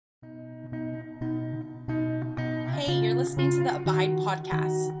Hey, you're listening to the Abide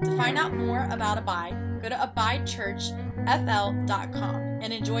podcast. To find out more about Abide, go to abidechurchfl.com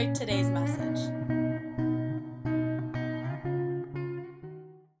and enjoy today's message.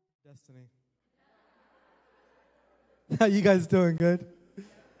 Destiny. How you guys doing? Good?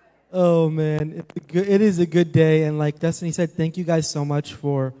 Oh, man. It is a good day. And like Destiny said, thank you guys so much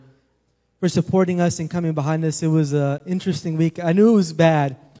for supporting us and coming behind us. It was an interesting week. I knew it was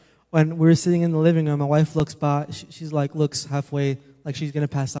bad. When we were sitting in the living room, my wife looks by. She's like, looks halfway, like she's going to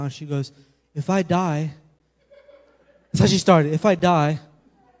pass on. She goes, if I die, that's how she started. If I die,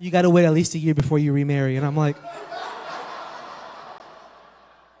 you got to wait at least a year before you remarry. And I'm like,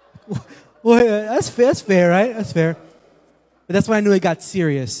 well, that's fair, right? That's fair. But that's when I knew it got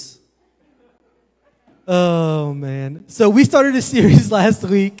serious. Oh, man. So we started a series last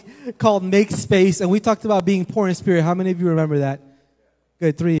week called Make Space, and we talked about being poor in spirit. How many of you remember that?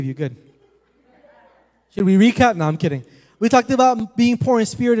 Good, 3 of you, good. Should we recap? No, I'm kidding. We talked about being poor in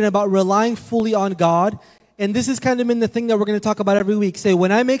spirit and about relying fully on God. And this has kind of been the thing that we're going to talk about every week. Say,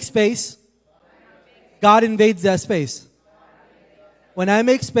 when I make space, God invades that space. When I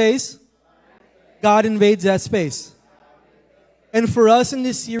make space, God invades that space. And for us in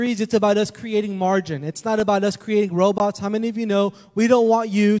this series, it's about us creating margin. It's not about us creating robots. How many of you know we don't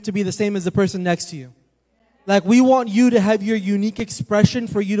want you to be the same as the person next to you? Like, we want you to have your unique expression,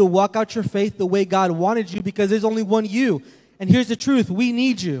 for you to walk out your faith the way God wanted you, because there's only one you. And here's the truth. We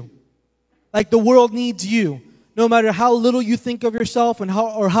need you. Like, the world needs you. No matter how little you think of yourself and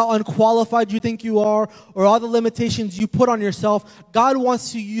how unqualified you think you are, or all the limitations you put on yourself, God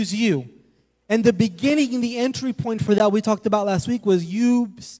wants to use you. And the beginning, the entry point for that we talked about last week was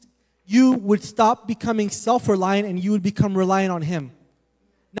you would stop becoming self-reliant and you would become reliant on Him.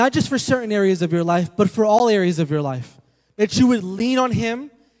 Not just for certain areas of your life, but for all areas of your life. That you would lean on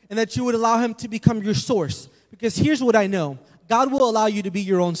Him and that you would allow Him to become your source. Because here's what I know. God will allow you to be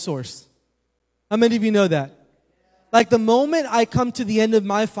your own source. How many of you know that? Like, the moment I come to the end of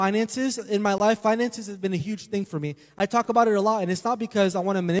my finances, in my life, finances has been a huge thing for me. I talk about it a lot, and it's not because I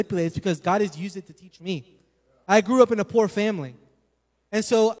want to manipulate. It's because God has used it to teach me. I grew up in a poor family. And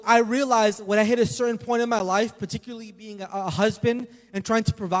so I realized when I hit a certain point in my life, particularly being a husband and trying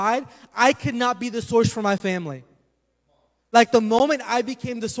to provide, I could not be the source for my family. Like, the moment I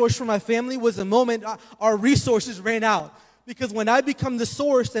became the source for my family was the moment our resources ran out. Because when I become the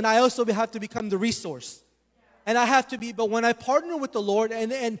source, then I also have to become the resource. And I have to be, but when I partner with the Lord,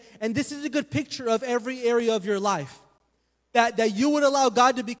 and this is a good picture of every area of your life, that you would allow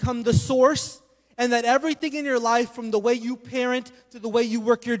God to become the source, and that everything in your life, from the way you parent to the way you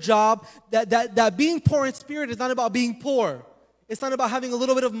work your job, that being poor in spirit is not about being poor. It's not about having a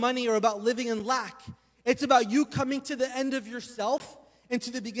little bit of money or about living in lack. It's about you coming to the end of yourself and to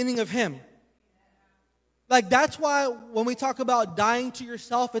the beginning of Him. Like, that's why when we talk about dying to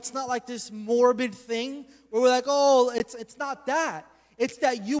yourself, it's not like this morbid thing where we're like, oh, it's not that. It's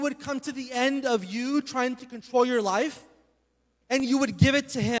that you would come to the end of you trying to control your life, and you would give it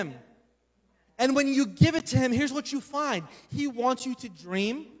to Him. And when you give it to Him, here's what you find. He wants you to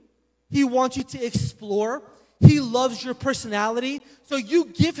dream. He wants you to explore. He loves your personality. So you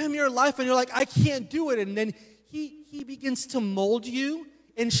give Him your life, and you're like, I can't do it. And then He begins to mold you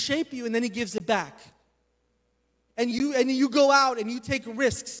and shape you, and then He gives it back. And you go out and you take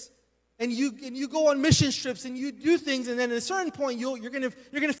risks. And you go on mission trips and you do things, and then at a certain point you're gonna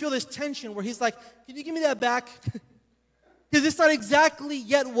feel this tension where He's like, can you give me that back? Because it's not exactly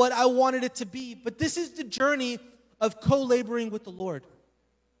yet what I wanted it to be. But this is the journey of co-laboring with the Lord.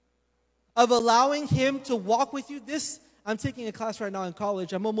 Of allowing Him to walk with you. I'm taking a class right now in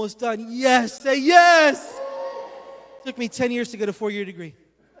college. I'm almost done. Yes, say yes! It took me 10 years to get a 4-year degree.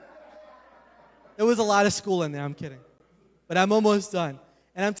 There was a lot of school in there, I'm kidding. But I'm almost done.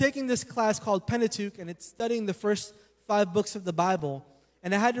 And I'm taking this class called Pentateuch, and it's studying the first 5 books of the Bible.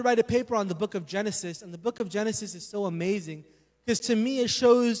 And I had to write a paper on the book of Genesis, and the book of Genesis is so amazing because to me it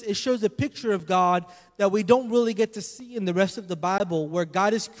shows a picture of God that we don't really get to see in the rest of the Bible, where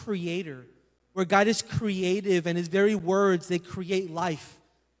God is creator, where God is creative, and His very words, they create life.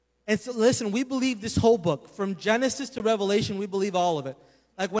 And so listen, we believe this whole book, from Genesis to Revelation, we believe all of it.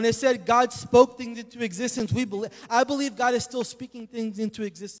 Like when it said God spoke things into existence, I believe God is still speaking things into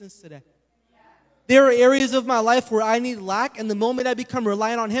existence today. There are areas of my life where I need lack, and the moment I become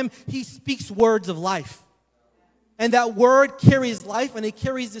reliant on Him, He speaks words of life. And that word carries life, and it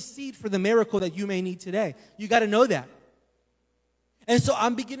carries the seed for the miracle that you may need today. You got to know that. And so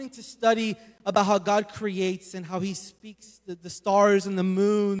I'm beginning to study about how God creates and how He speaks the stars and the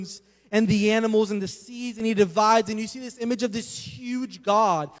moons and the animals and the seas, and He divides, and you see this image of this huge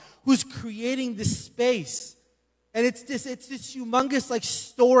God who's creating this space And it's this humongous like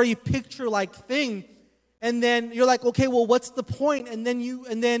story picture like thing. And then you're like, okay, well, what's the point? And then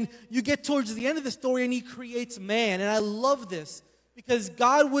you get towards the end of the story and he creates man. And I love this because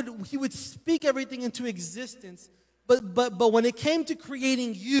God would speak everything into existence. But when it came to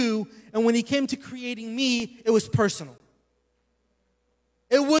creating you and when he came to creating me, it was personal.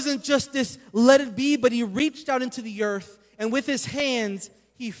 It wasn't just this let it be, but he reached out into the earth and with his hands,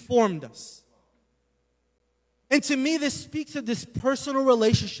 he formed us. And to me, this speaks of this personal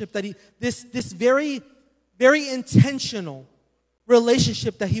relationship that this very, very intentional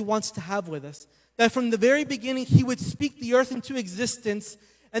relationship that he wants to have with us. That from the very beginning, he would speak the earth into existence,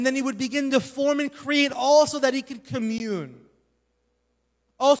 and then he would begin to form and create all so that he can commune.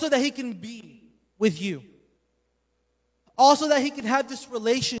 Also that he can be with you. Also that he can have this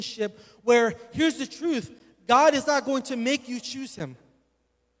relationship where, here's the truth, God is not going to make you choose him.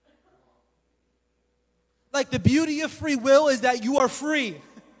 Like the beauty of free will is that you are free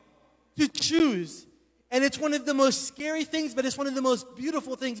to choose. And it's one of the most scary things, but it's one of the most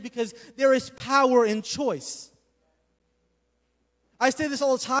beautiful things because there is power in choice. I say this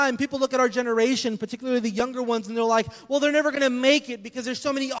all the time. People look at our generation, particularly the younger ones, and they're like, well, they're never going to make it because there's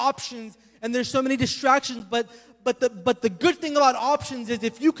so many options and there's so many distractions. But the good thing about options is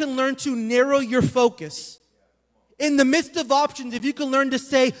if you can learn to narrow your focus, in the midst of options, if you can learn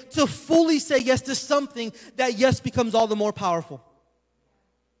to fully say yes to something, that yes becomes all the more powerful.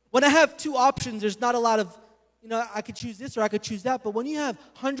 When I have two options, there's not a lot of, I could choose this or I could choose that. But when you have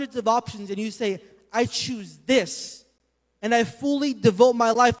hundreds of options and you say, I choose this, and I fully devote my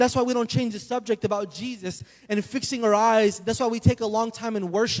life, that's why we don't change the subject about Jesus and fixing our eyes. That's why we take a long time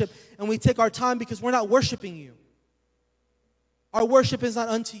in worship, and we take our time because we're not worshiping you. Our worship is not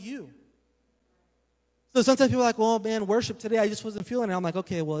unto you. So sometimes people are like, well, man, worship today, I just wasn't feeling it. I'm like,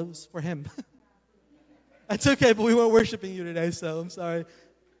 okay, well, it was for him. That's okay, but we weren't worshiping you today, so I'm sorry.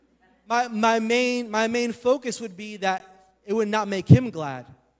 My main focus would be that it would not make him glad.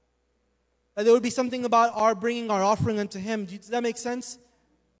 That there would be something about our bringing our offering unto him. Does that make sense?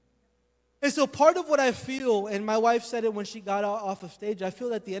 And so part of what I feel, and my wife said it when she got off of stage, I feel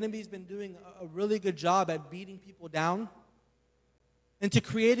that the enemy's been doing a really good job at beating people down and to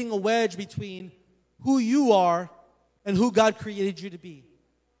creating a wedge between who you are and who God created you to be.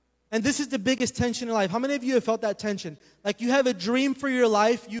 And this is the biggest tension in life. How many of you have felt that tension? Like you have a dream for your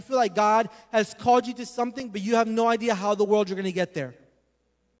life. You feel like God has called you to something, but you have no idea how the world you're going to get there.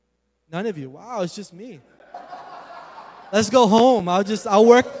 None of you. Wow, it's just me. Let's go home. I'll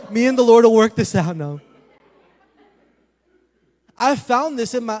work. Me and the Lord will work this out now. I found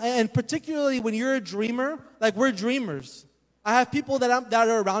this and particularly when you're a dreamer, like we're dreamers. I have people that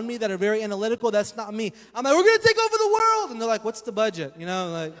are around me that are very analytical. That's not me. I'm like, we're going to take over the world. And they're like, what's the budget?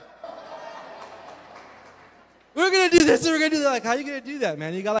 Like, we're going to do this and we're going to do that. Like, how are you going to do that,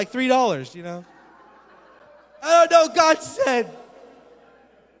 man? You got like $3, I don't know, God said.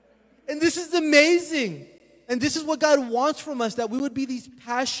 And this is amazing. And this is what God wants from us, that we would be these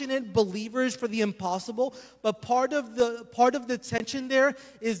passionate believers for the impossible. But part of the tension there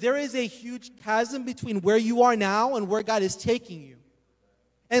is a huge chasm between where you are now and where God is taking you.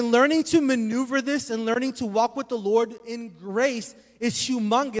 And learning to maneuver this and learning to walk with the Lord in grace is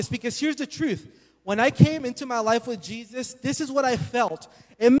humongous, because here's the truth. When I came into my life with Jesus, this is what I felt.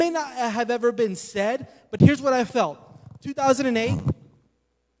 It may not have ever been said, but here's what I felt. 2008,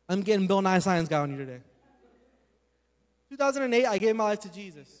 I'm getting Bill Nye Science guy on you today. 2008, I gave my life to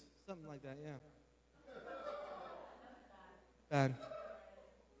Jesus. Something like that, yeah. Bad.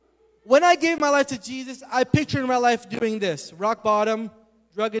 When I gave my life to Jesus, I pictured my life doing this. Rock bottom,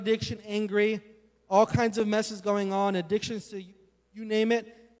 drug addiction, angry, all kinds of messes going on, addictions to you name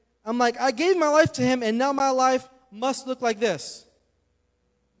it. I'm like, I gave my life to him, and now my life must look like this.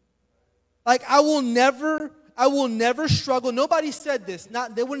 Like, I will never struggle. Nobody said this.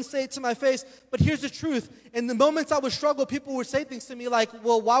 They wouldn't say it to my face. But here's the truth. In the moments I would struggle, people would say things to me like,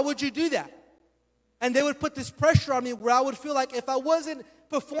 well, why would you do that? And they would put this pressure on me where I would feel like if I wasn't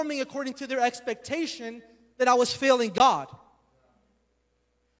performing according to their expectation, that I was failing God.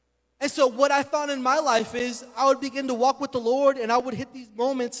 And so what I found in my life is I would begin to walk with the Lord, and I would hit these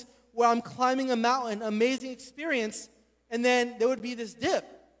moments where I'm climbing a mountain, amazing experience, and then there would be this dip.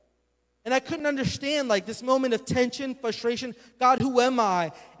 And I couldn't understand, like, this moment of tension, frustration. God, who am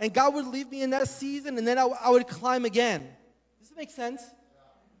I? And God would leave me in that season, and then I would climb again. Does it make sense?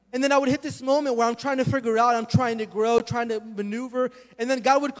 And then I would hit this moment where I'm trying to figure out, I'm trying to grow, trying to maneuver. And then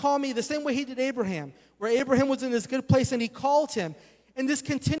God would call me the same way he did Abraham, where Abraham was in this good place, and he called him. And this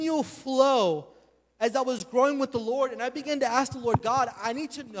continual flow, as I was growing with the Lord, and I began to ask the Lord, God, I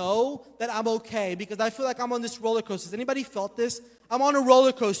need to know that I'm okay because I feel like I'm on this roller coaster. Has anybody felt this? I'm on a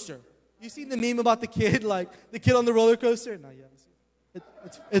roller coaster. You seen the meme about the kid, like the kid on the roller coaster? No, you haven't seen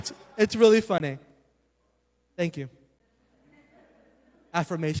it. It's really funny. Thank you.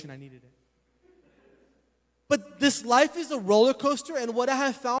 Affirmation, I needed it. But this life is a roller coaster, and what I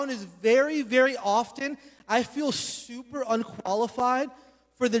have found is very, very often I feel super unqualified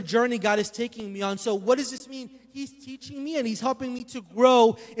for the journey God is taking me on. So what does this mean? He's teaching me and He's helping me to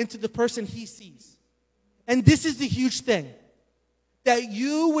grow into the person He sees. And this is the huge thing, that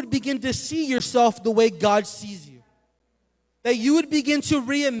you would begin to see yourself the way God sees you. That you would begin to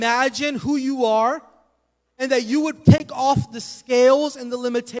reimagine who you are, and that you would take off the scales and the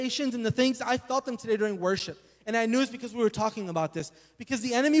limitations and the things. I felt them today during worship. And I knew it's because we were talking about this. Because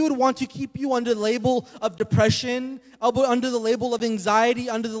the enemy would want to keep you under the label of depression, under the label of anxiety,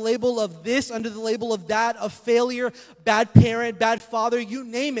 under the label of this, under the label of that, of failure, bad parent, bad father, you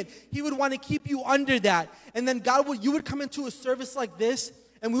name it. He would want to keep you under that. And then you would come into a service like this,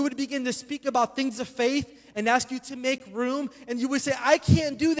 and we would begin to speak about things of faith and ask you to make room. And you would say, I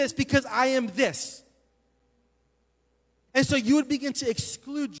can't do this because I am this. And so you would begin to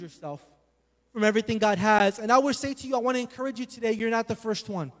exclude yourself from everything God has. And I would say to you, I want to encourage you today, you're not the first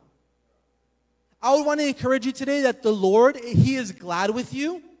one. I would want to encourage you today that the Lord, He is glad with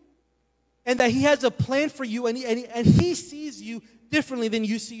you, and that He has a plan for you, and He sees you differently than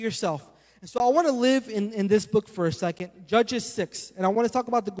you see yourself. And so I want to live in this book for a second, Judges 6, and I want to talk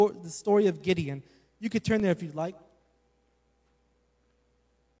about the story of Gideon. You could turn there if you'd like.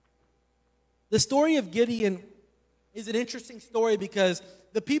 The story of Gideon is an interesting story because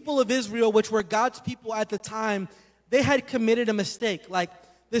the people of Israel, which were God's people at the time, they had committed a mistake. Like,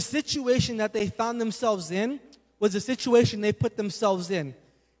 the situation that they found themselves in was a situation they put themselves in.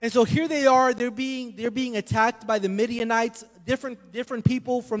 And so here they are, they're being attacked by the Midianites, different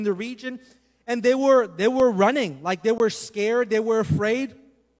people from the region, and they were running, like they were scared, they were afraid.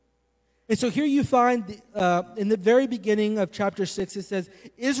 And so here you find, in the very beginning of chapter 6, it says,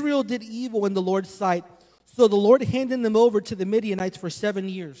 Israel did evil in the Lord's sight, so the Lord handed them over to the Midianites for 7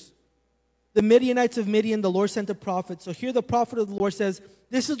 years. The Midianites of Midian, the Lord sent a prophet. So here the prophet of the Lord says,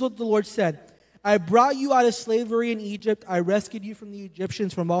 this is what the Lord said. I brought you out of slavery in Egypt. I rescued you from the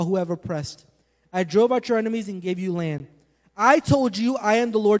Egyptians, from all who have oppressed. I drove out your enemies and gave you land. I told you, I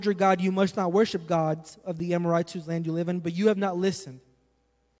am the Lord your God. You must not worship gods of the Amorites whose land you live in, but you have not listened.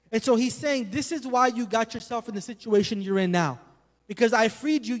 And so he's saying, this is why you got yourself in the situation you're in now. Because I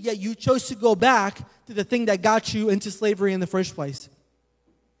freed you, yet you chose to go back to the thing that got you into slavery in the first place.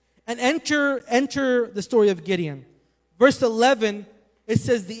 And enter the story of Gideon. Verse 11, it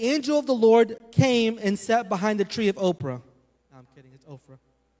says, the angel of the Lord came and sat behind the tree of Oprah. No, I'm kidding, it's Ophrah.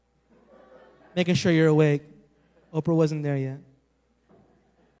 Making sure you're awake. Oprah wasn't there yet.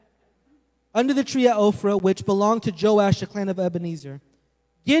 Under the tree at Ophrah, which belonged to Joash, the clan of Ebenezer.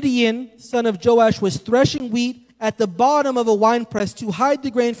 Gideon, son of Joash, was threshing wheat at the bottom of a winepress to hide the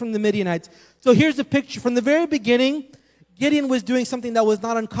grain from the Midianites. So here's the picture. From the very beginning, Gideon was doing something that was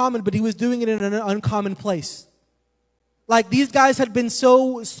not uncommon, but he was doing it in an uncommon place. Like, these guys had been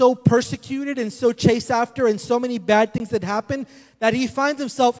so persecuted and so chased after, and so many bad things had happened, that he finds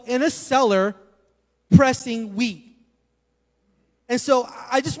himself in a cellar pressing wheat. And so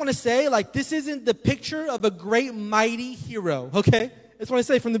I just want to say, like, this isn't the picture of a great, mighty hero, okay? I just want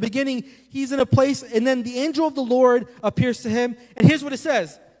to say, from the beginning, he's in a place, and then the angel of the Lord appears to him, and here's what it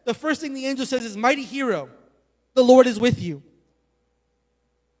says. The first thing the angel says is, mighty hero, the Lord is with you.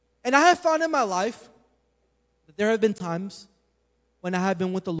 And I have found in my life that there have been times when I have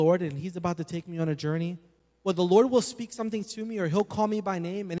been with the Lord, and He's about to take me on a journey, where the Lord will speak something to me, or He'll call me by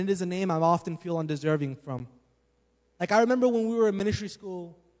name, and it is a name I often feel undeserving from. Like, I remember when we were in ministry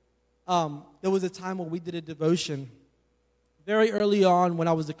school, there was a time where we did a devotion very early on when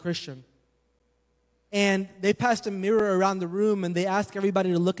I was a Christian. And they passed a mirror around the room, and they asked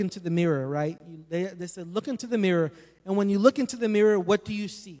everybody to look into the mirror, right? They said, look into the mirror. And when you look into the mirror, what do you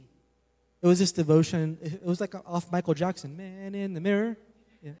see? It was this devotion. It was like off Michael Jackson. Man in the mirror.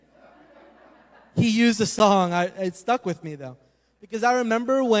 Yeah. He used a song. It stuck with me, though. Because I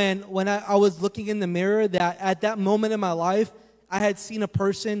remember when I was looking in the mirror, that at that moment in my life, I had seen a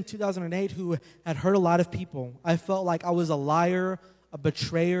person, 2008, who had hurt a lot of people. I felt like I was a liar, a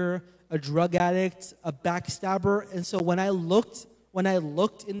betrayer, a drug addict, a backstabber. And so when I looked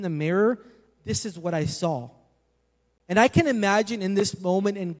in the mirror, this is what I saw. And I can imagine in this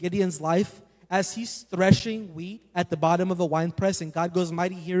moment in Gideon's life, as he's threshing wheat at the bottom of a wine press, and God goes,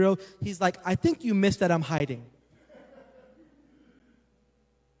 mighty hero, he's like, I think you missed that I'm hiding.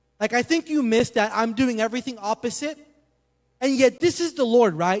 Like, I think you missed that I'm doing everything opposite. And yet this is the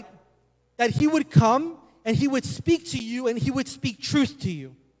Lord, right? That he would come and he would speak to you and he would speak truth to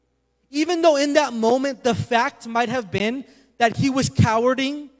you. Even though in that moment the fact might have been that he was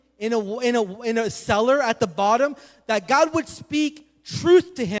cowering in a cellar at the bottom, that God would speak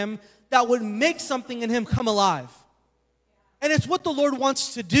truth to him that would make something in him come alive. And it's what the Lord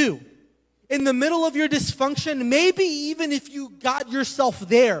wants to do. In the middle of your dysfunction, maybe even if you got yourself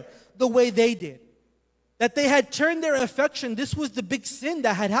there the way they did, that they had turned their affection, this was the big sin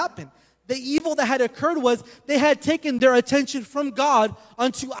that had happened. The evil that had occurred was they had taken their attention from God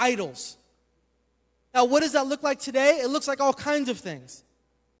unto idols. Now, what does that look like today? It looks like all kinds of things.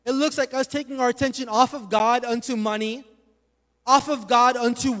 It looks like us taking our attention off of God unto money, off of God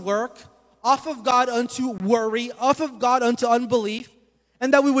unto work, off of God unto worry, off of God unto unbelief,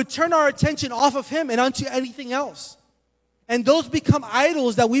 and that we would turn our attention off of him and unto anything else. And those become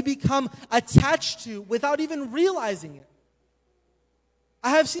idols that we become attached to without even realizing it.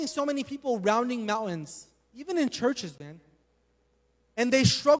 I have seen so many people rounding mountains, even in churches, man. And they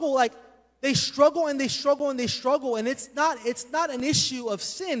struggle and they struggle, and it's not an issue of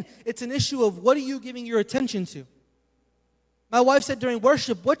sin, it's an issue of what are you giving your attention to? My wife said during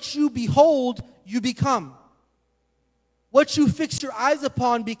worship, what you behold, you become. What you fix your eyes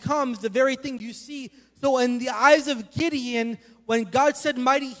upon becomes the very thing you see. So in the eyes of Gideon, when God said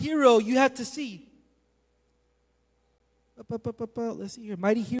mighty hero, you have to see. Let's see here.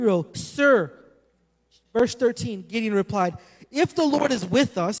 Mighty hero, sir. Verse 13, Gideon replied, if the Lord is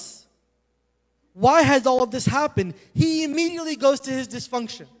with us, why has all of this happened? He immediately goes to his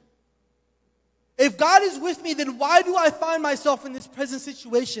dysfunction. If God is with me, then why do I find myself in this present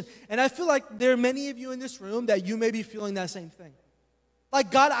situation? And I feel like there are many of you in this room that you may be feeling that same thing.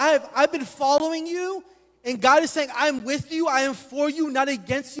 Like, God, I've been following you, and God is saying, I'm with you, I am for you, not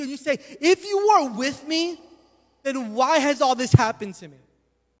against you. And you say, if you are with me, then why has all this happened to me?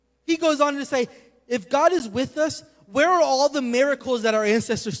 He goes on to say, if God is with us, where are all the miracles that our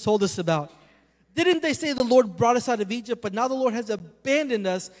ancestors told us about? Didn't they say the Lord brought us out of Egypt, but now the Lord has abandoned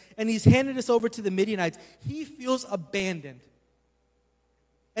us and he's handed us over to the Midianites? He feels abandoned.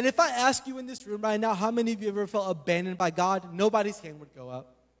 And if I ask you in this room right now, how many of you ever felt abandoned by God? Nobody's hand would go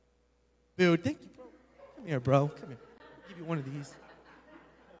up. Dude, thank you, bro. Come here, bro. Come here. I'll give you one of these.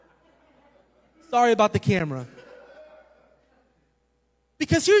 Sorry about the camera.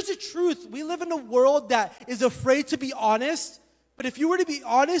 Because here's the truth. We live in a world that is afraid to be honest. But if you were to be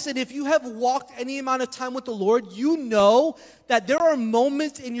honest, and if you have walked any amount of time with the Lord, you know that there are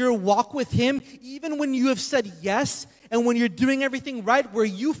moments in your walk with him, even when you have said yes, and when you're doing everything right, where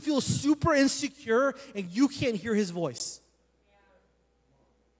you feel super insecure and you can't hear his voice.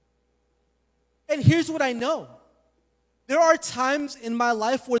 And here's what I know. There are times in my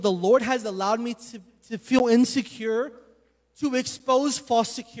life where the Lord has allowed me to feel insecure, to expose false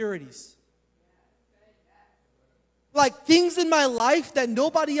securities. Like things in my life that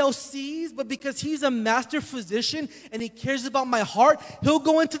nobody else sees, but because he's a master physician and he cares about my heart, he'll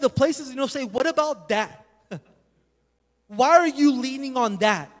go into the places and he'll say, what about that? Why are you leaning on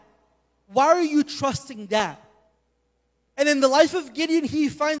that? Why are you trusting that? And in the life of Gideon, he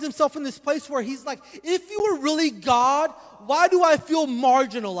finds himself in this place where he's like, if you were really God, why do I feel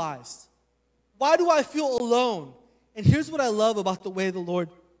marginalized? Why do I feel alone? And here's what I love about the way the Lord,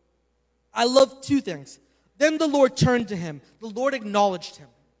 I love two things. Then the Lord turned to him. The Lord acknowledged him.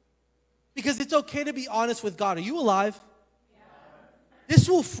 Because it's okay to be honest with God. Are you alive? Yeah. This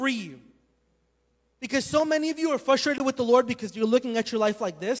will free you. Because so many of you are frustrated with the Lord because you're looking at your life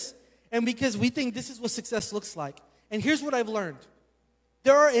like this, and because we think this is what success looks like. And here's what I've learned.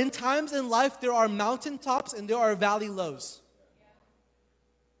 There are, in times in life, there are mountaintops and there are valley lows.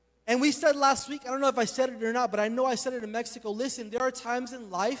 And we said last week, I don't know if I said it or not, but I know I said it in Mexico. Listen, there are times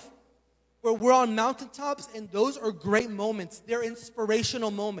in life where we're on mountaintops, and those are great moments. They're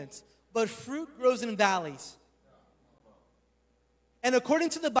inspirational moments. But fruit grows in valleys. And according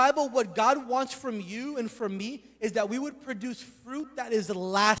to the Bible, what God wants from you and from me is that we would produce fruit that is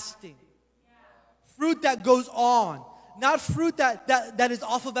lasting. Fruit that goes on. Not fruit that is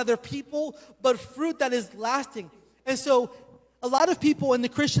off of other people, but fruit that is lasting. And so a lot of people in the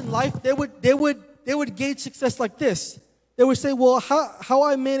Christian life, they would gauge success like this. They would say, well, how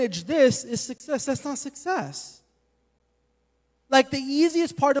I manage this is success. That's not success. Like the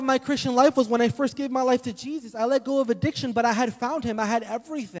easiest part of my Christian life was when I first gave my life to Jesus. I let go of addiction, but I had found him. I had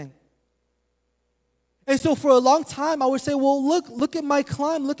everything. And so for a long time, I would say, well, look at my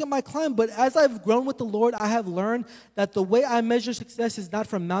climb. But as I've grown with the Lord, I have learned that the way I measure success is not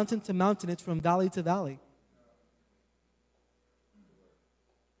from mountain to mountain. It's from valley to valley.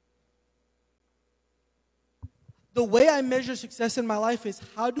 The way I measure success in my life is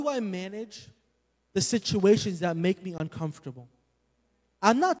how do I manage the situations that make me uncomfortable?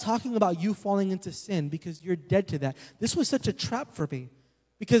 I'm not talking about you falling into sin because you're dead to that. This was such a trap for me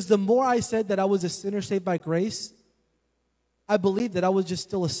because the more I said that I was a sinner saved by grace, I believed that I was just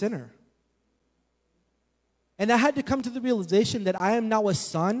still a sinner. And I had to come to the realization that I am now a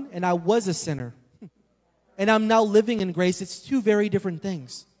son and I was a sinner. And I'm now living in grace. It's two very different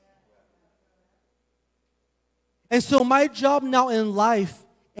things. And so my job now in life,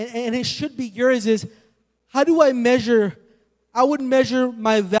 and it should be yours, is how do I measure? I would measure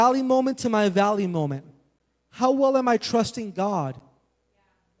my valley moment to my valley moment. How well am I trusting God?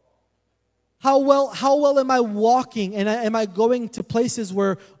 How well am I walking? And am I going to places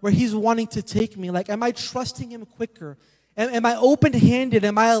where He's wanting to take me? Like, am I trusting Him quicker? Am I open-handed?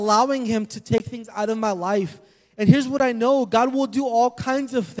 Am I allowing Him to take things out of my life? And here's what I know. God will do all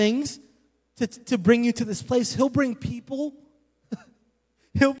kinds of things to bring you to this place. He'll bring people.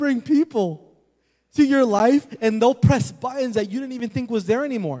 He'll bring people to your life, and they'll press buttons that you didn't even think was there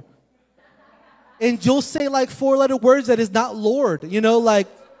anymore. And you'll say like 4-letter words that is not Lord. You know, like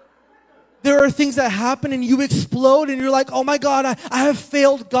there are things that happen and you explode and you're like, oh my God, I have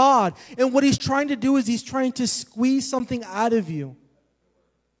failed God. And what He's trying to do is He's trying to squeeze something out of you.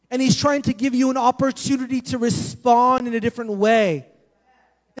 And He's trying to give you an opportunity to respond in a different way.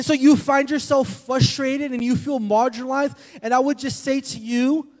 And so you find yourself frustrated and you feel marginalized. And I would just say to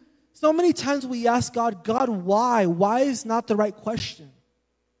you, so many times we ask God, why? Why is not the right question?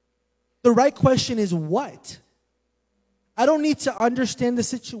 The right question is what? I don't need to understand the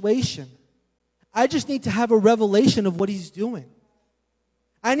situation. I just need to have a revelation of what He's doing.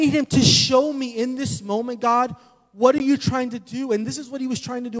 I need Him to show me in this moment, God, what are you trying to do? And this is what He was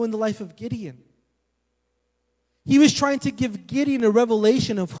trying to do in the life of Gideon. He was trying to give Gideon a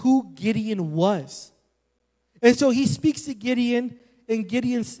revelation of who Gideon was. And so He speaks to Gideon, and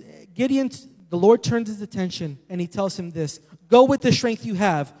Gideon, the Lord turns His attention, and He tells him this: go with the strength you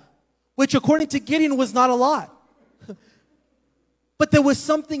have, which according to Gideon was not a lot. But there was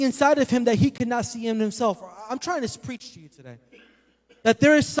something inside of him that he could not see in himself. I'm trying to preach to you today. That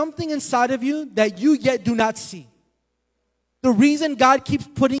there is something inside of you that you yet do not see. The reason God keeps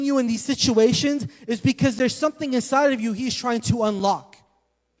putting you in these situations is because there's something inside of you He's trying to unlock.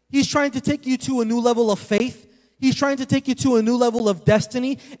 He's trying to take you to a new level of faith. He's trying to take you to a new level of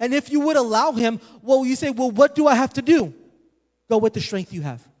destiny. And if you would allow Him, well, you say, well, what do I have to do? Go with the strength you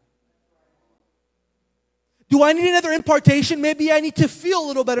have. Do I need another impartation? Maybe I need to feel a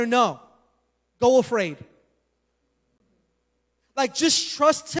little better. No. Go afraid. Like, just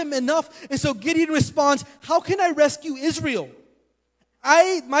trust Him enough. And so Gideon responds, how can I rescue Israel?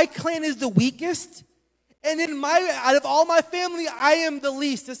 My clan is the weakest. And out of all my family, I am the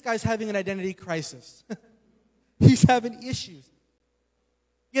least. This guy's having an identity crisis. He's having issues.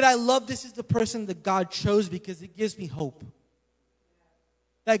 Yet I love this is the person that God chose because it gives me hope.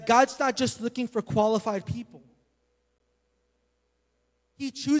 That God's not just looking for qualified people. He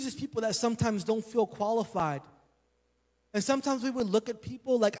chooses people that sometimes don't feel qualified. And sometimes we would look at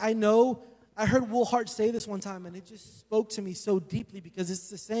people like, I heard Will Hart say this one time, and it just spoke to me so deeply because it's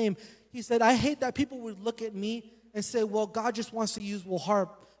the same. He said, I hate that people would look at me and say, well, God just wants to use Will Hart,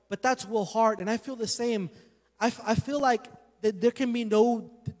 but that's Will Hart. And I feel the same. I feel like that there could be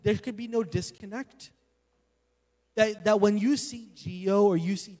no disconnect. That when you see Gio or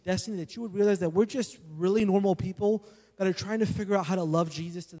you see Destiny, that you would realize that we're just really normal people that are trying to figure out how to love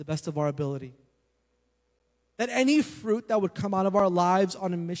Jesus to the best of our ability. That any fruit that would come out of our lives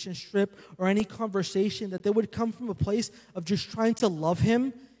on a mission trip or any conversation, that they would come from a place of just trying to love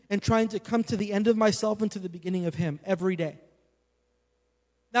Him and trying to come to the end of myself and to the beginning of Him every day.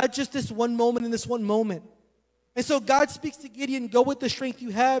 Not just this one moment and this one moment. And so God speaks to Gideon, go with the strength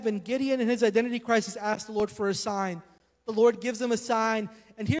you have. And Gideon in his identity crisis asks the Lord for a sign. The Lord gives him a sign.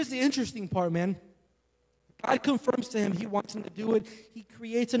 And here's the interesting part, man. God confirms to him He wants him to do it. He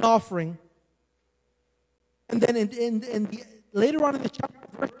creates an offering. And then later on in the chapter,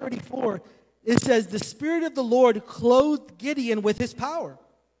 verse 34, it says, the Spirit of the Lord clothed Gideon with His power.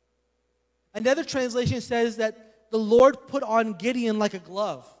 Another translation says that the Lord put on Gideon like a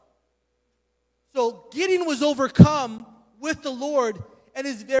glove. So Gideon was overcome with the Lord, and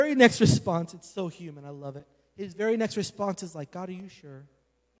his very next response, it's so human, I love it. His very next response is like, God, are you sure?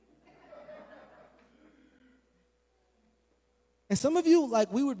 And some of you,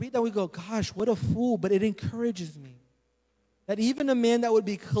 like, we would read that, we go, gosh, what a fool, but it encourages me. That even a man that would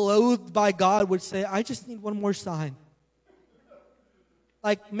be clothed by God would say, I just need one more sign.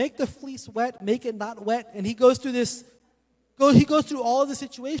 Like, make the fleece wet, make it not wet. And he goes through all of the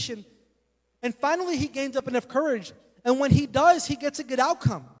situation. And finally, he gains up enough courage. And when he does, he gets a good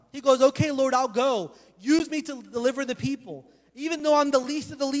outcome. He goes, okay, Lord, I'll go. Use me to deliver the people. Even though I'm the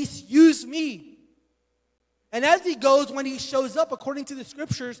least of the least, use me. And as he goes, when he shows up, according to the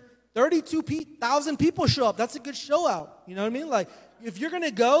scriptures, 32,000 people show up. That's a good show out. You know what I mean? Like, if you're going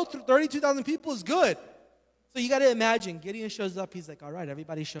to go, 32,000 people is good. So you got to imagine, Gideon shows up. He's like, all right,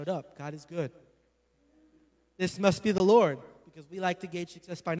 everybody showed up. God is good. This must be the Lord, because we like to gauge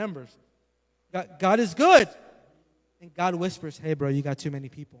success by numbers. God is good. And God whispers, hey, bro, you got too many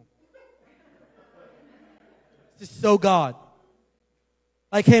people. This is so God.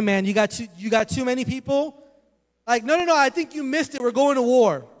 Like, hey, man, you got too many people? Like, no, I think you missed it. We're going to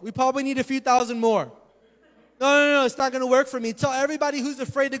war. We probably need a few thousand more. No, it's not going to work for me. Tell everybody who's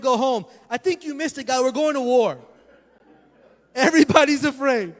afraid to go home. I think you missed it, God. We're going to war. Everybody's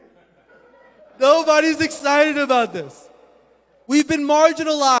afraid. Nobody's excited about this. We've been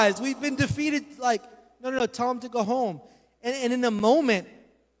marginalized. We've been defeated. Like, no, tell them to go home. And in a moment,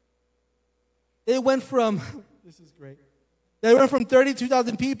 they went from, this is great. They went from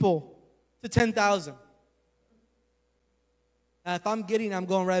 32,000 people to 10,000. Now, if I'm Gideon, I'm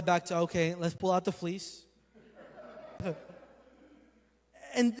going right back to, okay, let's pull out the fleece.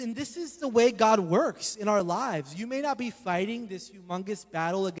 And this is the way God works in our lives. You may not be fighting this humongous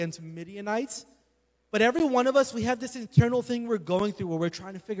battle against Midianites, but every one of us, we have this internal thing we're going through where we're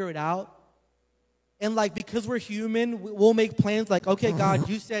trying to figure it out. And like, because we're human, we'll make plans like, okay, God,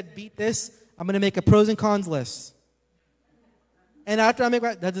 you said beat this. I'm going to make a pros and cons list. And after I make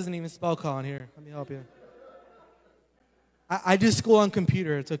that doesn't even spell con here. Let me help you. I do school on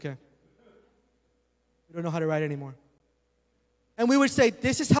computer. It's okay. We don't know how to write anymore. And we would say,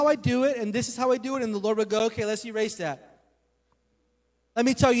 this is how I do it, and this is how I do it. And the Lord would go, okay, let's erase that. Let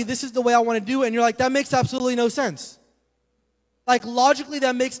me tell you, this is the way I want to do it. And you're like, that makes absolutely no sense. Like, logically,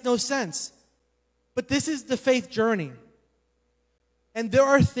 that makes no sense. But this is the faith journey. And there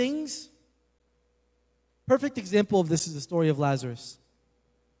are things, perfect example of this is the story of Lazarus.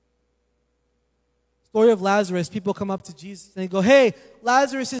 Story of Lazarus, people come up to Jesus and they go, hey,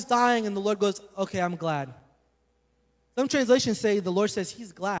 Lazarus is dying. And the Lord goes, okay, I'm glad. Some translations say the Lord says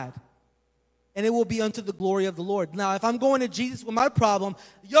he's glad. And it will be unto the glory of the Lord. Now, if I'm going to Jesus with my problem,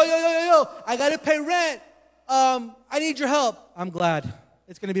 yo, I got to pay rent. I need your help. I'm glad.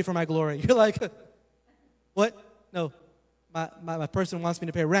 It's going to be for my glory. You're like, what? No, my person wants me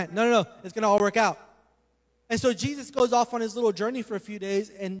to pay rent. No, it's going to all work out. And so Jesus goes off on his little journey for a few days,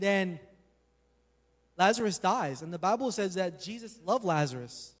 and then Lazarus dies. And the Bible says that Jesus loved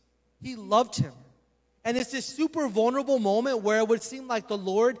Lazarus. He loved him. And it's this super vulnerable moment where it would seem like the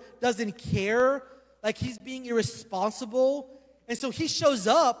Lord doesn't care, like he's being irresponsible. And so he shows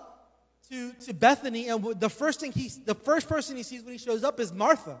up to Bethany, and the first person he sees when he shows up is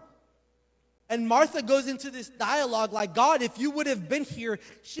Martha. And Martha goes into this dialogue like, God, if you would have been here,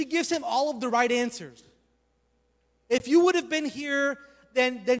 she gives him all of the right answers. If you would have been here,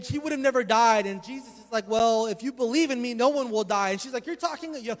 then she would have never died. And Jesus is like, well, if you believe in me, no one will die. And she's like, you're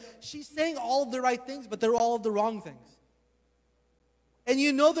talking, she's saying all of the right things, but they're all of the wrong things. And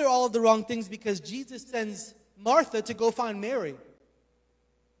you know they're all of the wrong things because Jesus sends Martha to go find Mary.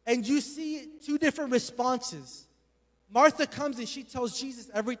 And you see two different responses. Martha comes and she tells Jesus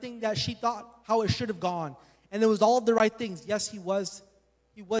everything that she thought how it should have gone. And it was all of the right things. Yes, he was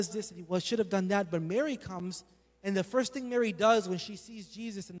this and he should have done that. But Mary comes, and the first thing Mary does when she sees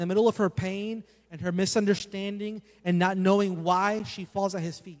Jesus in the middle of her pain and her misunderstanding and not knowing why, she falls at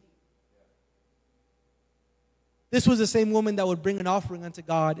his feet. This was the same woman that would bring an offering unto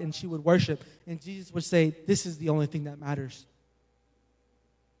God and she would worship. And Jesus would say, this is the only thing that matters.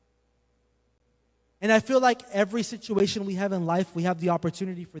 And I feel like every situation we have in life, we have the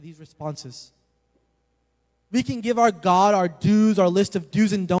opportunity for these responses. We can give our God our do's, our list of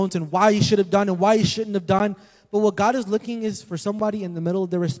do's and don'ts and why he should have done and why he shouldn't have done. But what God is looking is for somebody in the middle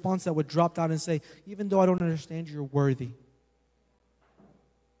of their response that would drop down and say, even though I don't understand, you're worthy.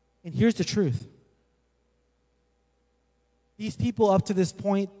 And here's the truth. These people up to this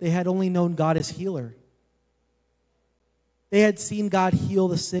point, they had only known God as healer. They had seen God heal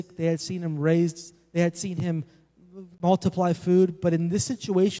the sick. They had seen him raise. They had seen him multiply food. But in this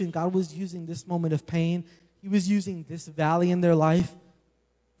situation, God was using this moment of pain. He was using this valley in their life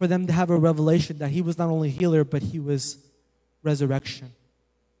for them to have a revelation that he was not only healer, but he was resurrection.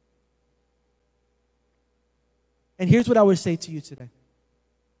 And here's what I would say to you today.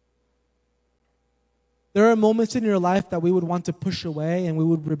 There are moments in your life that we would want to push away and we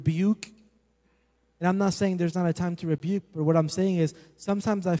would rebuke. And I'm not saying there's not a time to rebuke, but what I'm saying is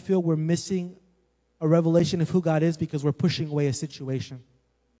sometimes I feel we're missing a revelation of who God is because we're pushing away a situation.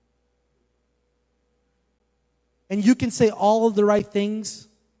 And you can say all of the right things.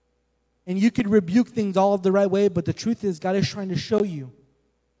 And you could rebuke things all of the right way. But the truth is, God is trying to show you.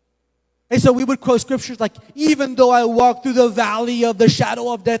 And so we would quote scriptures like, even though I walk through the valley of the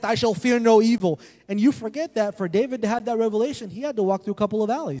shadow of death, I shall fear no evil. And you forget that for David to have that revelation, he had to walk through a couple of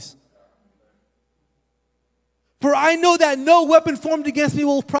valleys. For I know that no weapon formed against me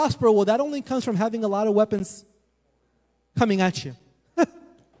will prosper. Well, that only comes from having a lot of weapons coming at you.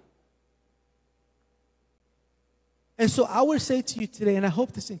 And so I would say to you today, and I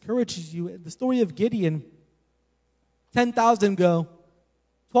hope this encourages you, the story of Gideon, 10,000 go,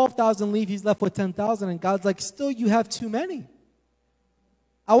 12,000 leave, he's left with 10,000, and God's like, still you have too many.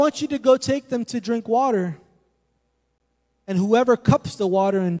 I want you to go take them to drink water, and whoever cups the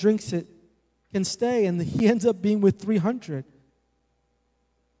water and drinks it can stay, and he ends up being with 300.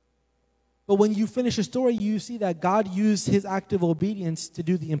 But when you finish the story, you see that God used his act of obedience to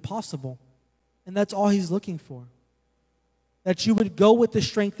do the impossible, and that's all he's looking for. That you would go with the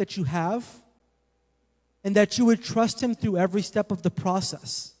strength that you have, and that you would trust him through every step of the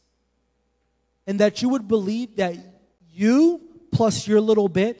process. And that you would believe that you plus your little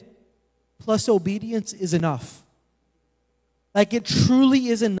bit plus obedience is enough. Like it truly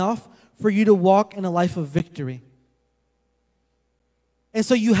is enough for you to walk in a life of victory. And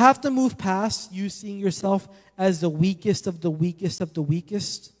so you have to move past you seeing yourself as the weakest of the weakest of the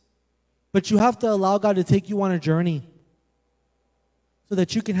weakest. But you have to allow God to take you on a journey so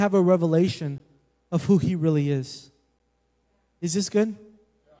that you can have a revelation of who he really is. Is this good?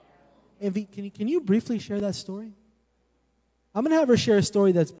 Envy, can you briefly share that story? I'm going to have her share a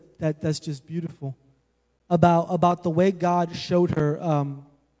story that's just beautiful about the way God showed her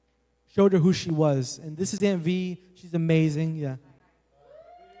who she was. And this is Aunt V. She's amazing. Yeah.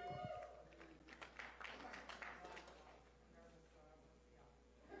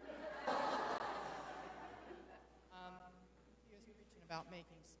 About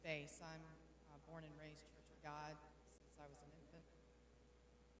making space. I'm born and raised Church of God since I was an infant.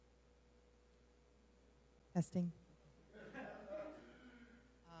 Testing.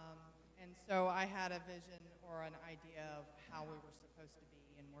 And so I had a vision or an idea of how we were supposed to be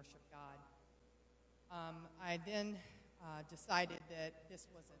and worship God. I then decided that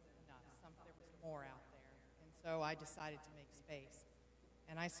this wasn't enough. There was more out there. And so I decided to make space.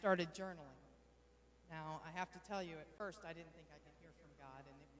 And I started journaling. Now, I have to tell you, at first I didn't think I could hear from God,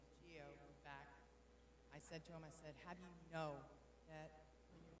 and it was Gio who back. I said to him, how do you know that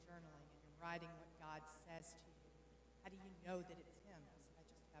when you're journaling and you're writing what God says to you, how do you know that it's him? I said, I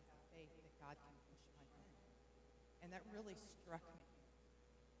just have the faith that God can push my pen. And that really struck me.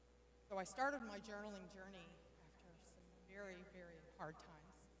 So I started my journaling journey after some very, very hard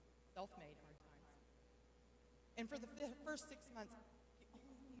times, self-made hard times. And for the first 6 months, the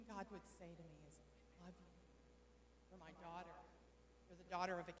only thing God would say to me is, love you. You're my daughter. You're the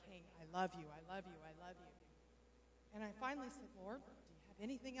daughter of a king. I love you. I love you. I love you. And I finally said, Lord, do you have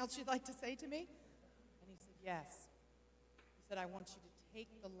anything else you'd like to say to me? And he said, yes. He said, I want you to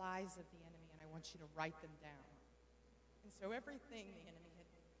take the lies of the enemy and I want you to write them down. And so everything the enemy had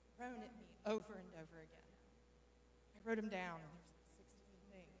thrown at me over and over again, I wrote them down, and there's like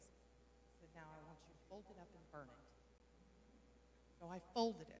 16 things. He said, now I want you to fold it up and burn it. So I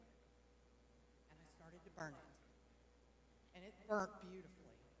folded it. To burn it. And it burnt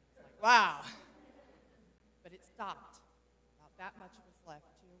beautifully. It's like, wow. But it stopped. About that much was left.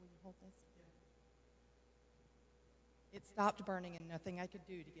 Gio, will you hold this? It stopped burning and nothing I could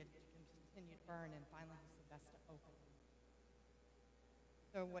do to get it to continue to burn, and finally he said, that's to open it.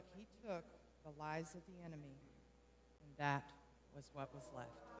 So what he took, the lies of the enemy, and that was what was left.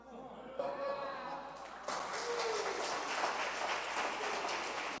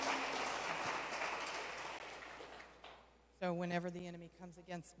 So whenever the enemy comes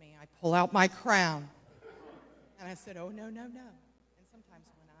against me, I pull out my crown. And I said, oh, no, no, no. And sometimes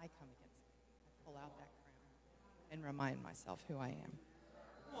when I come against it, I pull out that crown and remind myself who I am.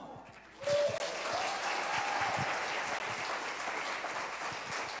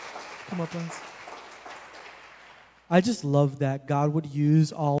 Come up, please. I just love that God would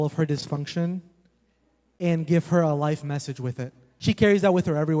use all of her dysfunction and give her a life message with it. She carries that with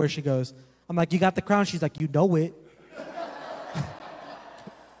her everywhere she goes. I'm like, you got the crown? She's like, you know it.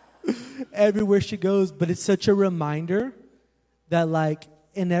 Everywhere she goes, but it's such a reminder that like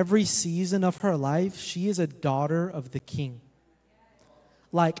in every season of her life, she is a daughter of the King.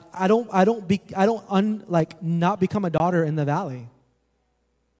 Like I don't not become a daughter in the valley.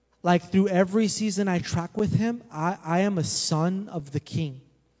 Like through every season I track with him, I am a son of the King.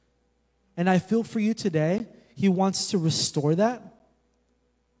 And I feel for you today, he wants to restore that.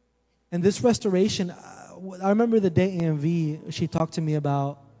 And this restoration, I remember the day AMV, she talked to me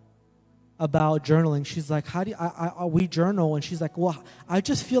about journaling. She's like, how do you, we journal? And she's like, well, I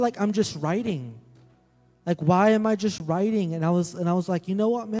just feel like I'm just writing. Like, why am I just writing? And I was like, you know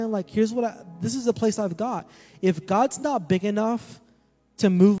what, man? Like, this is the place I've got. If God's not big enough to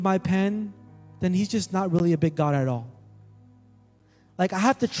move my pen, then he's just not really a big God at all. Like, I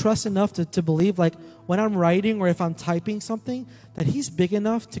have to trust enough to believe, like, when I'm writing or if I'm typing something, that he's big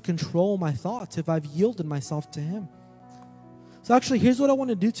enough to control my thoughts if I've yielded myself to him. So actually, here's what I want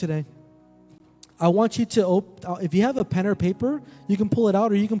to do today. I want you to if you have a pen or paper, you can pull it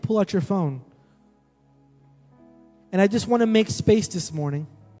out or you can pull out your phone. And I just want to make space this morning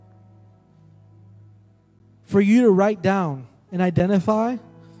for you to write down and identify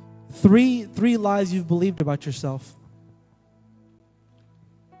three lies you've believed about yourself.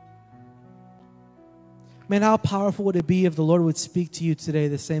 Man, how powerful would it be if the Lord would speak to you today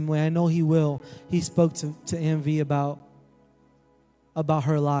the same way? I know he will. He spoke to MV about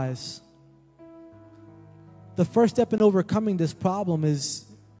her lies. The first step in overcoming this problem is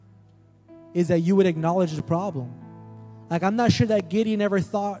that you would acknowledge the problem. Like, I'm not sure that Gideon ever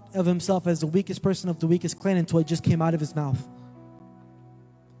thought of himself as the weakest person of the weakest clan until it just came out of his mouth.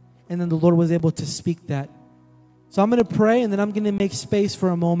 And then the Lord was able to speak that. So I'm going to pray, and then I'm going to make space for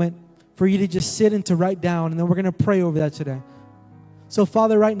a moment for you to just sit and to write down, and then we're going to pray over that today. So,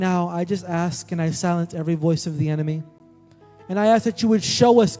 Father, right now, I just ask and I silence every voice of the enemy. And I ask that you would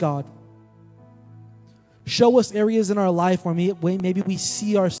show us, God. Show us areas in our life where maybe we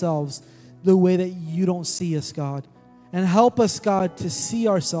see ourselves the way that you don't see us, God. And help us, God, to see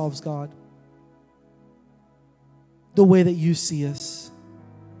ourselves, God, the way that you see us.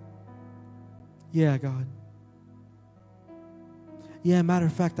 Yeah, God. Yeah, matter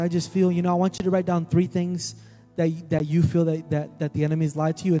of fact, I just feel, I want you to write down 3 things that you feel that the enemy's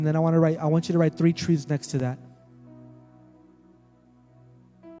lied to you, and then I want you to write 3 truths next to that.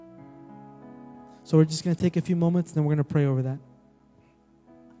 So we're just going to take a few moments, and then we're going to pray over that.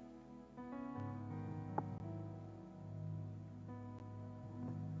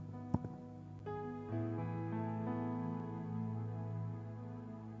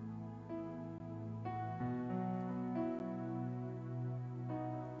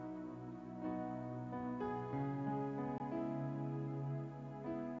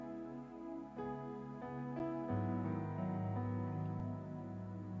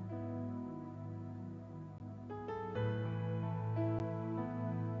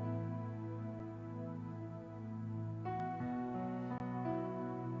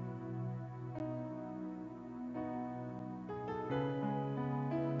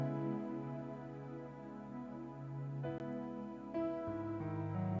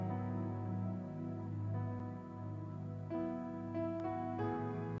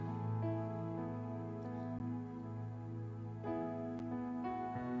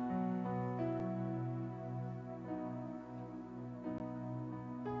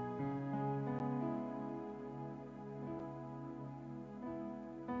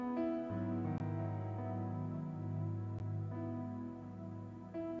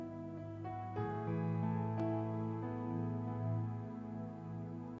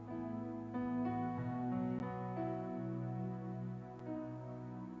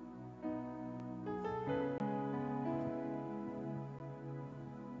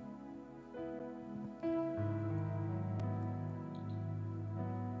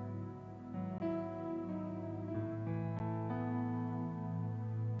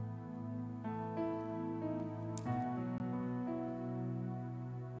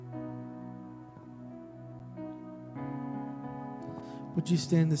 Would you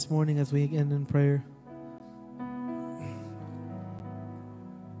stand this morning as we end in prayer?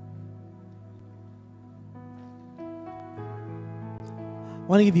 I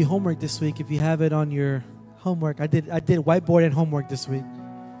want to give you homework this week. If you have it on your homework, I did whiteboard and homework this week.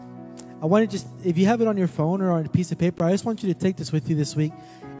 I want to if you have it on your phone or on a piece of paper, I just want you to take this with you this week.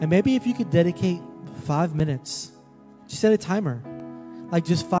 And maybe if you could dedicate 5 minutes, just set a timer, like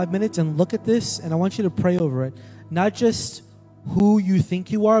just 5 minutes, and look at this, and I want you to pray over it. Not just who you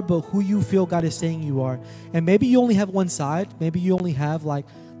think you are, but who you feel God is saying you are. And maybe you only have one side. Maybe you only have like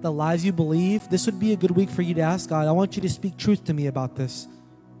the lies you believe. This would be a good week for you to ask God, I want you to speak truth to me about this.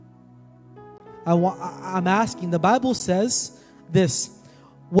 I'm asking, the Bible says this: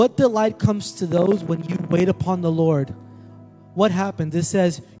 what delight comes to those when you wait upon the Lord? What happens? It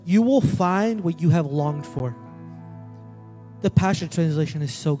says, you will find what you have longed for. The Passion Translation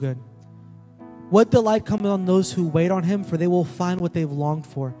is so good. What delight comes on those who wait on him, for they will find what they've longed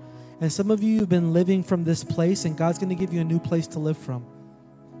for. And some of you have been living from this place, and God's going to give you a new place to live from.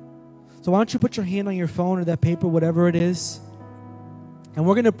 So why don't you put your hand on your phone or that paper, whatever it is. And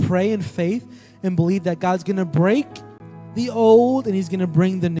we're going to pray in faith and believe that God's going to break the old and He's going to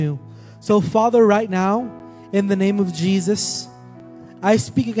bring the new. So Father, right now, in the name of Jesus, I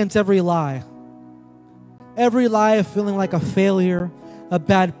speak against every lie. Every lie of feeling like a failure, a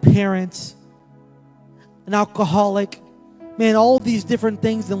bad parent, an alcoholic. Man, all of these different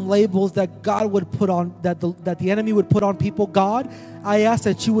things and labels that God would put on, that the enemy would put on people. God, I ask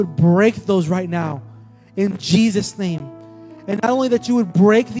that you would break those right now in Jesus' name. And not only that you would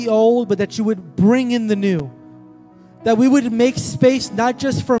break the old, but that you would bring in the new. That we would make space not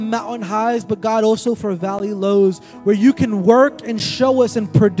just for mountain highs, but God, also for valley lows, where you can work and show us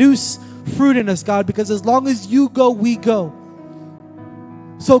and produce fruit in us, God, because as long as you go, we go.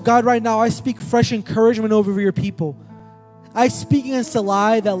 So God, right now, I speak fresh encouragement over your people. I speak against the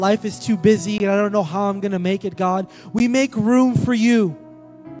lie that life is too busy and I don't know how I'm going to make it, God. We make room for you.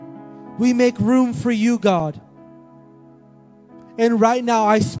 We make room for you, God. And right now,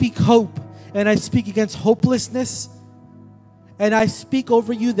 I speak hope, and I speak against hopelessness, and I speak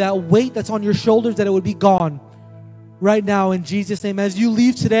over you that weight that's on your shoulders, that it would be gone right now in Jesus' name. As you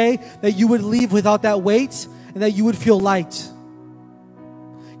leave today, that you would leave without that weight and that you would feel light.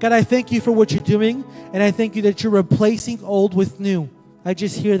 God, I thank you for what you're doing, and I thank you that you're replacing old with new. I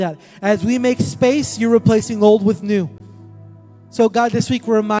just hear that. As we make space, you're replacing old with new. So God, this week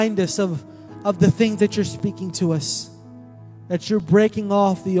remind us of the things that you're speaking to us. That you're breaking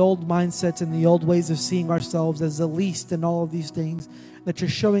off the old mindsets and the old ways of seeing ourselves as the least in all of these things. That you're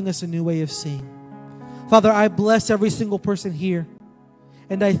showing us a new way of seeing. Father, I bless every single person here.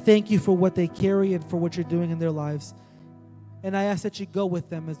 And I thank you for what they carry and for what you're doing in their lives. And I ask that you go with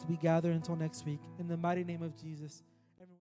them as we gather until next week. In the mighty name of Jesus.